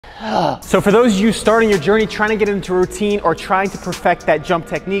So for those of you starting your journey, trying to get into a routine or trying to perfect that jump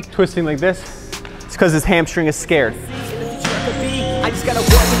technique, twisting like this, it's because his hamstring is scared. I just gotta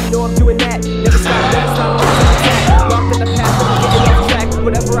walk and you know I'm doing that. Never stop, locked in the past, I'm getting off track.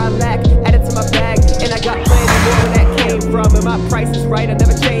 Whatever I lack, add it to my bag. And I got plenty more where that came from. And my price is right, I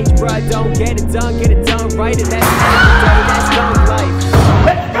never change, bruh. Don't get it done right. And that's dunk life.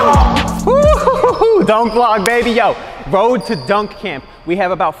 Let's go! Woo-hoo-hoo-hoo. Dunk vlog, baby, yo. Road to dunk camp. We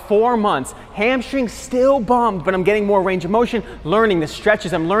have about 4 months. Hamstring still bummed, but I'm getting more range of motion, learning the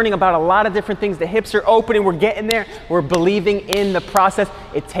stretches. I'm learning about a lot of different things. The hips are opening, we're getting there. We're believing in the process.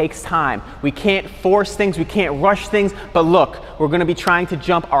 It takes time. We can't force things, we can't rush things, but look, we're gonna be trying to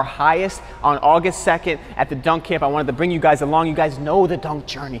jump our highest on August 2nd at the dunk camp. I wanted to bring you guys along. You guys know the dunk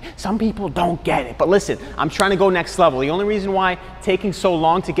journey. Some people don't get it, but listen, I'm trying to go next level. The only reason why taking so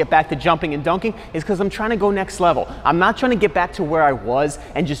long to get back to jumping and dunking is because I'm trying to go next level. I'm not trying to get back to where I was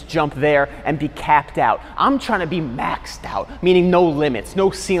and just jump there and be capped out. I'm trying to be maxed out, meaning no limits,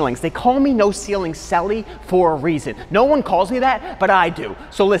 no ceilings. They call me No Ceiling Sally for a reason. No one calls me that, but I do.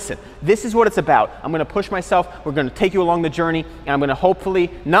 So listen, this is what it's about. I'm gonna push myself. We're gonna take you along the journey, and I'm gonna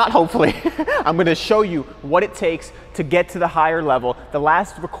I'm gonna show you what it takes to get to the higher level. The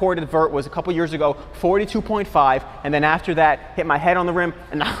last recorded vert was a couple years ago, 42.5, and then after that, hit my head on the rim,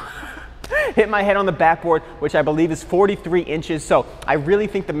 and hit my head on the backboard, which I believe is 43 inches. So I really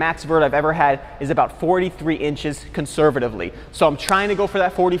think the max vert I've ever had is about 43 inches conservatively. So I'm trying to go for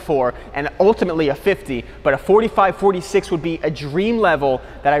that 44 and ultimately a 50, but a 45, 46 would be a dream level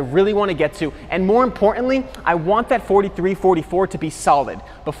that I really want to get to. And more importantly, I want that 43, 44 to be solid.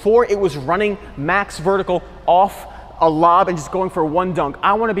 Before it was running max vertical off a lob and just going for one dunk.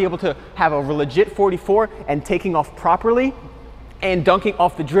 I want to be able to have a legit 44 and taking off properly and dunking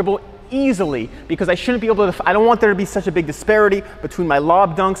off the dribble easily, because I shouldn't be able to, I don't want there to be such a big disparity between my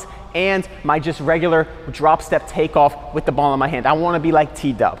lob dunks and my just regular drop step takeoff with the ball in my hand. I want to be like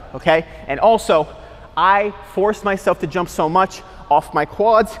T-Dub, okay? And also, I forced myself to jump so much off my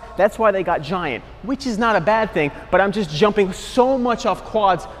quads, that's why they got giant, which is not a bad thing, but I'm just jumping so much off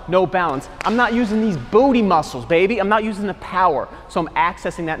quads, no balance. I'm not using these booty muscles, baby. I'm not using the power. So I'm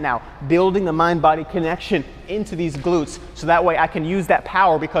accessing that now, building the mind-body connection into these glutes, so that way I can use that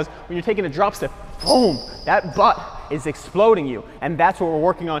power, because when you're taking a drop step, boom, that butt is exploding you. And that's what we're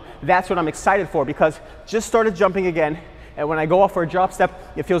working on. That's what I'm excited for, because just started jumping again, and when I go off for a drop step,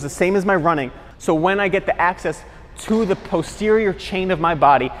 it feels the same as my running. So when I get the access to the posterior chain of my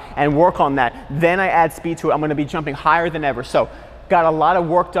body and work on that, then I add speed to it. I'm going to be jumping higher than ever. So got a lot of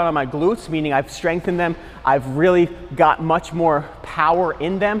work done on my glutes, meaning I've strengthened them. I've really got much more power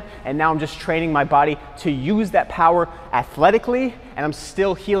in them, and now I'm just training my body to use that power athletically, and I'm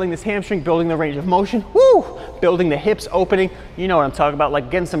still healing this hamstring, building the range of motion, woo, building the hips opening. You know what I'm talking about,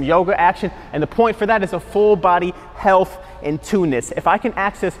 like getting some yoga action. And the point for that is a full body health and tuneness. If I can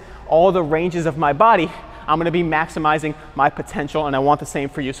access all the ranges of my body, I'm gonna be maximizing my potential, and I want the same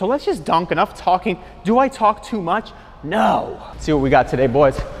for you. So let's just dunk. Enough talking. Do I talk too much? No. Let's see what we got today,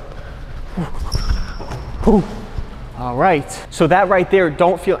 boys. All right, so that right there,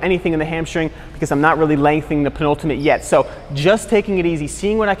 don't feel anything in the hamstring because I'm not really lengthening the penultimate yet. So just taking it easy,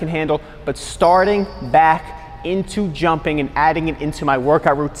 seeing what I can handle, but starting back into jumping and adding it into my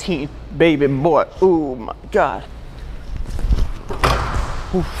workout routine. Baby boy, oh my God.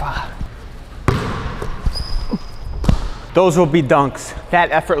 Oof. Those will be dunks.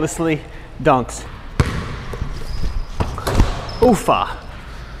 That effortlessly dunks. Oofa.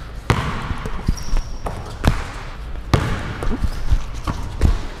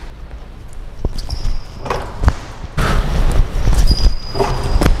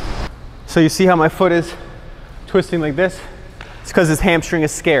 So you see how my foot is twisting like this? It's because his hamstring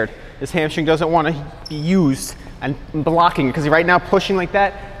is scared. His hamstring doesn't want to be used and blocking, because right now pushing like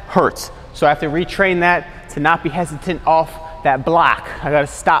that hurts. So I have to retrain that to not be hesitant off that block. I gotta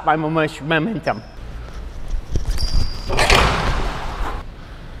stop my momentum.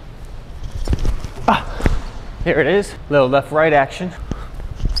 Here it is, little left-right action.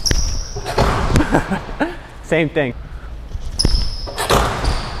 Same thing.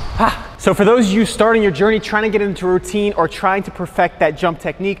 So for those of you starting your journey, trying to get into a routine or trying to perfect that jump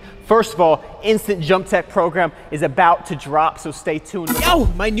technique, first of all, Instant Jump Tech program is about to drop, so stay tuned. Yo,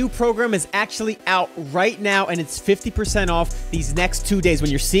 my new program is actually out right now, and it's 50% off these next 2 days. When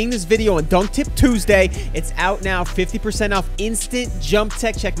you're seeing this video on Dunk Tip Tuesday, it's out now, 50% off Instant Jump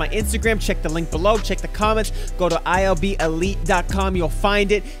Tech. Check my Instagram, check the link below, check the comments, go to ilbelite.com. You'll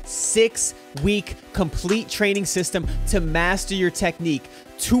find it. 6-week complete training system to master your technique.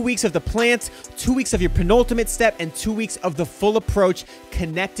 2 weeks of the plants, 2 weeks of your penultimate step, and 2 weeks of the full approach,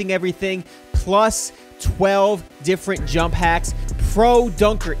 connecting everything, plus 12 different jump hacks, pro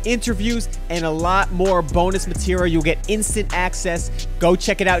dunker interviews, and a lot more bonus material. You'll get instant access. Go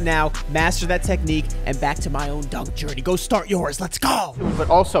check it out now, master that technique, and back to my own dunk journey. Go start yours, let's go. But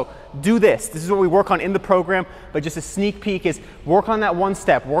also, do this. This is what we work on in the program, but just a sneak peek is work on that one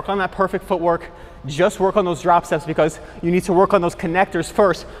step, work on that perfect footwork, just work on those drop steps because you need to work on those connectors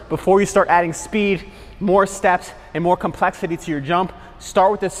first before you start adding speed, more steps, and more complexity to your jump.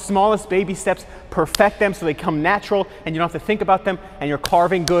 Start with the smallest baby steps, perfect them so they come natural and you don't have to think about them, and you're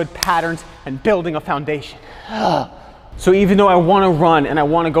carving good patterns and building a foundation. So even though I want to run and I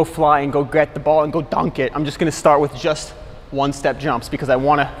want to go fly and go get the ball and go dunk it, I'm just going to start with just one step jumps because I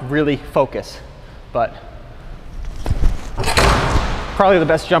want to really focus. But probably the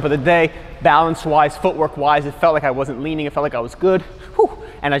best jump of the day, balance wise, footwork wise. It felt like I wasn't leaning, it felt like I was good. Whew.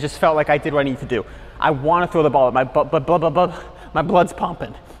 And I just felt like I did what I need to do. I want to throw the ball at my blood's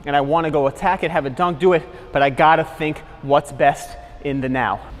pumping and I want to go attack it, have a dunk, do it, but I gotta think what's best in the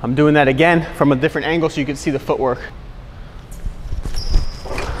now. I'm doing that again from a different angle so you can see the footwork.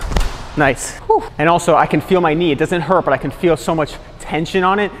 Nice. Whew. And also I can feel my knee. It doesn't hurt, but I can feel so much tension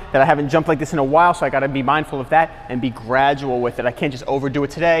on it that I haven't jumped like this in a while, so I gotta be mindful of that and be gradual with it. I can't just overdo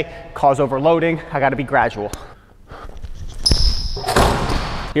it today, cause overloading. I gotta be gradual.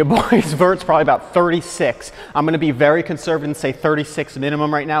 Your boy's vert's probably about 36. I'm gonna be very conservative and say 36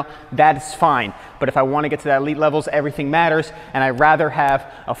 minimum right now. That is fine. But if I wanna get to that elite levels, everything matters. And I'd rather have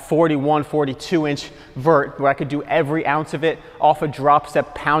a 41, 42 inch vert where I could do every ounce of it off a drop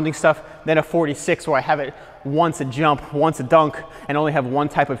step pounding stuff than a 46 where I have it once a jump, once a dunk, and only have one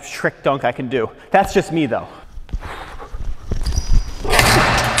type of trick dunk I can do. That's just me though.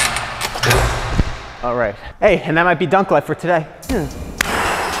 All right. Hey, and that might be dunk life for today.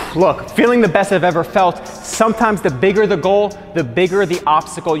 Look, feeling the best I've ever felt. Sometimes the bigger the goal, the bigger the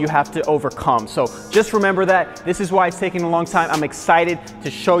obstacle you have to overcome. So just remember that. This is why it's taking a long time. I'm excited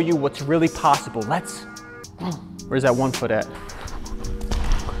to show you what's really possible. Where's that 1 foot at?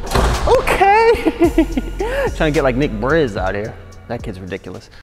 Okay. Trying to get like Nick Briz out here. That kid's ridiculous.